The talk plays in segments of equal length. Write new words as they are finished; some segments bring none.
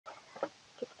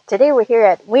Today we're here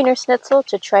at Wienerschnitzel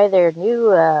to try their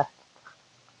new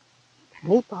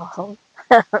meatball.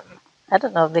 I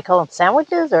don't know if they call them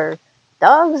sandwiches or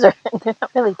dogs, or they're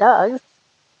not really dogs.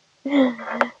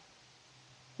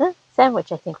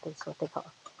 Sandwich, I think that's what they call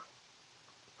it.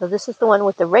 So this is the one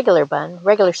with the regular bun,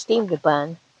 regular steamed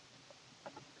bun.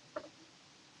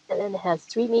 And then it has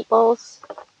 3 meatballs,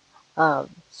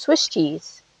 Swiss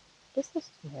cheese. I guess this is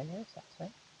marinara sauce,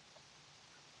 right?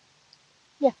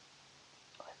 Yeah.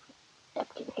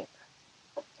 Napkin here.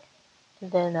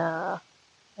 And then I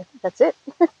think that's it.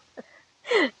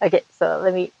 Okay, so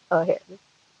let me. Oh, here.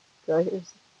 So here's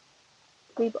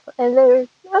meatballs, and they're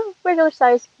regular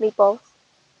sized meatballs.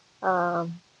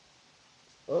 So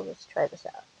let's try this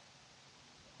out.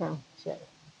 Should I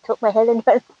tilt my head in?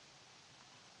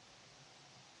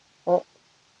 Oh.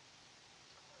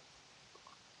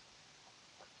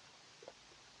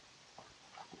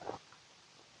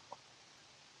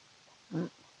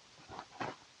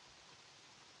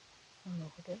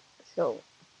 Okay. So.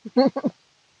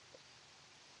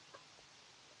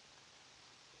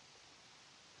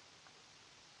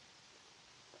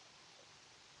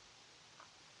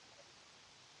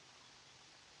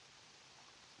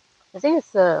 I think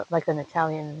it's like an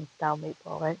Italian style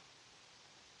meatball, right?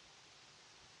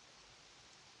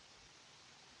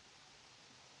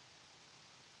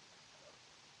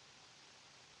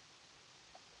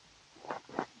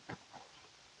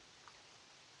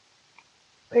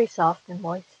 Very soft and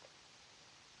moist.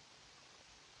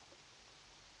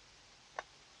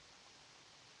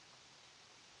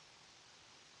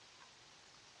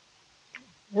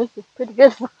 This is pretty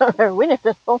good for a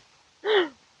Wienerschnitzel.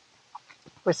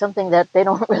 For something that they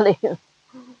don't really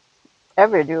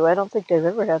ever do. I don't think they've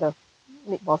ever had a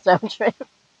meatball sandwich, right?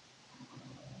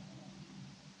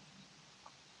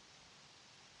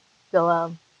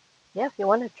 So, yeah, if you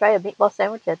want to try a meatball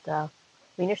sandwich at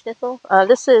Wienerschnitzel,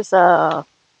 this is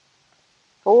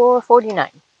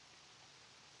 $4.49.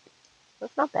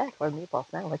 That's not bad for a meatball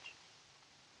sandwich.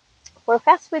 For a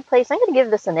fast food place, I'm going to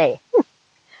give this an A.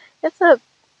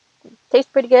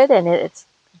 Tastes pretty good, and it's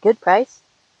a good price.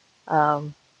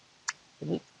 The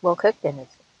meat's well cooked, and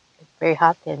it's very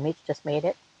hot. The meat's just made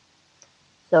it.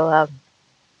 So,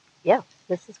 yeah,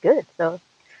 this is good. So,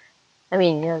 I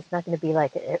mean, it's not going to be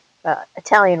like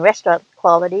Italian restaurant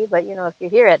quality, but if you're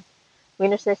here at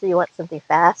Wienerschnitzel, you want something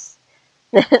fast,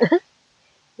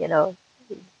 you know,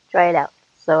 try it out.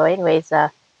 So, anyways,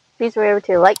 please remember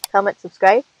to like, comment,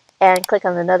 subscribe, and click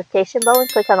on the notification bell,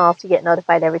 and click on all to get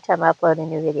notified every time I upload a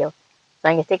new video. So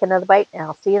I'm going to take another bite, and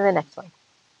I'll see you in the next one.